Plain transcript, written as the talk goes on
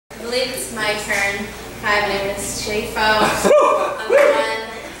believe it's my turn. Hi, my name is Shafo. I'm the one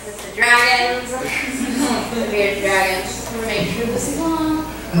with the dragons. The bearded dragons. I'm gonna make sure this is on.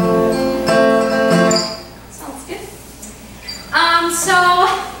 Sounds good. So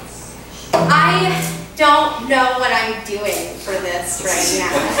I don't know what I'm doing for this right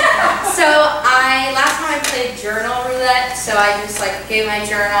now. So last time I played journal roulette, so I just like gave my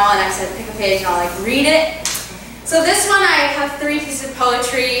journal and I said pick a page and I'll like read it. So this one I have 3 pieces of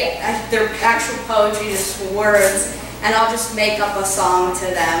poetry. They're actual poetry, just words, and I'll just make up a song to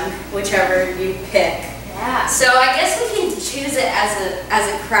them, whichever you pick. Yeah. So I guess we can choose it as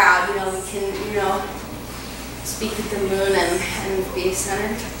a crowd. You know, we can speak with the moon and be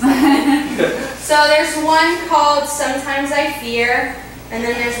centered. So there's one called Sometimes I Fear, and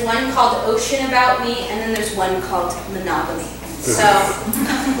then there's one called Ocean About Me, and then there's one called Monogamy. So,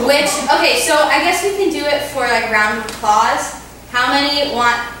 okay, so I guess we can do it for like round of applause. How many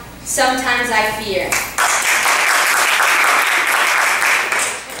want Sometimes I Fear?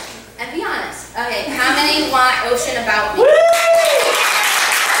 And be honest. Okay, how many want Ocean About Me?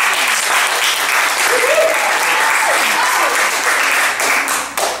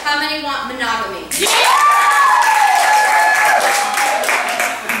 How many want Monogamy? Listen,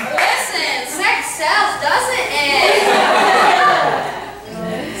 sex sells, doesn't it?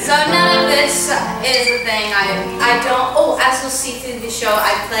 So none of this is a thing. I don't, as you'll see through the show,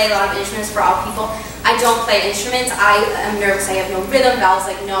 I play a lot of instruments for all people. I don't play instruments. I am nervous. I have no rhythm. Val's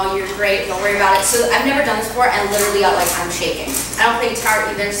like, no, you're great. Don't worry about it. So I've never done this before, and literally, I'm shaking. I don't play guitar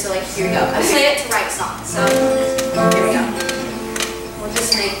either, so like, here we go. I play it to write songs. So here we go. We'll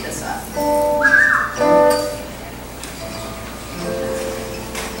just make this up.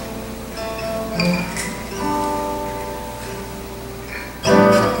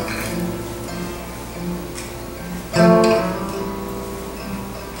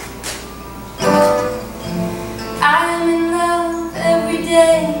 I'm in love every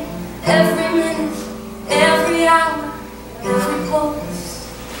day, every minute, every hour, every pulse.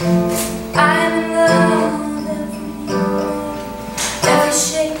 I'm in love every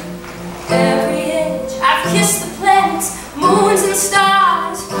shape, every edge. I've kissed the planets, moons and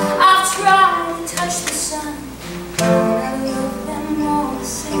stars. I've tried to touch the sun. I love them all the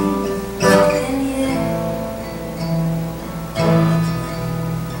same, and yet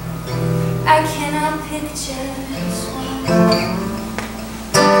I cannot picture this one.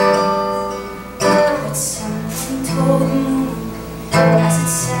 But something told the moon as it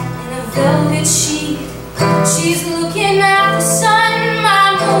sat in a velvet sheet. She's looking at the sun,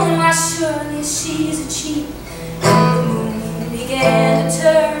 my moon, why surely she's a cheat. And the moon began to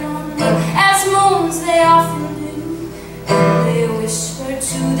turn on me, as moons they often do. And they whispered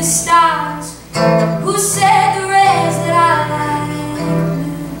to the stars, who said the rays that I like blue.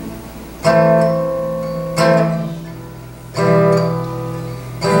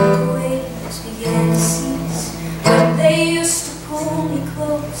 And the waves began to cease when they used to pull me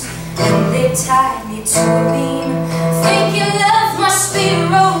close, and they tied me to a beam, thinking love must be a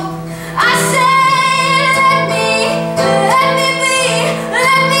rope. I said, let me be,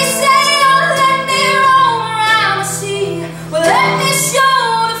 let me sail, let me roam around the sea. Well, let me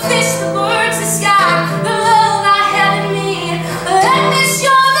show the fish, the birds, the sky, the love I have in me. Let me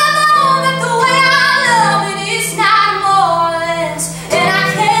show them all that the way I love it is not more or less. And I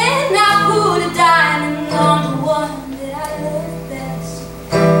cannot put a diamond on the one that I love best.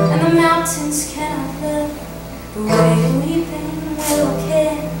 And the mountains cannot love the way weeping willow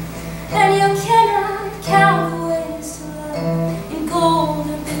can. And you cannot count the ways to love in gold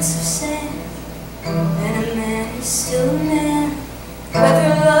or bits of sand. And a man is still a man, whether a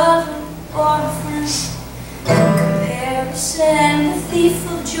lover or a friend. And comparison, the thief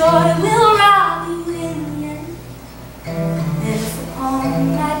of joy, will rob you in the end. And if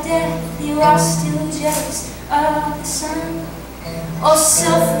upon my death you are still jealous of the sun, or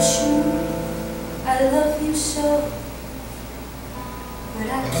selfish moon, I love you so.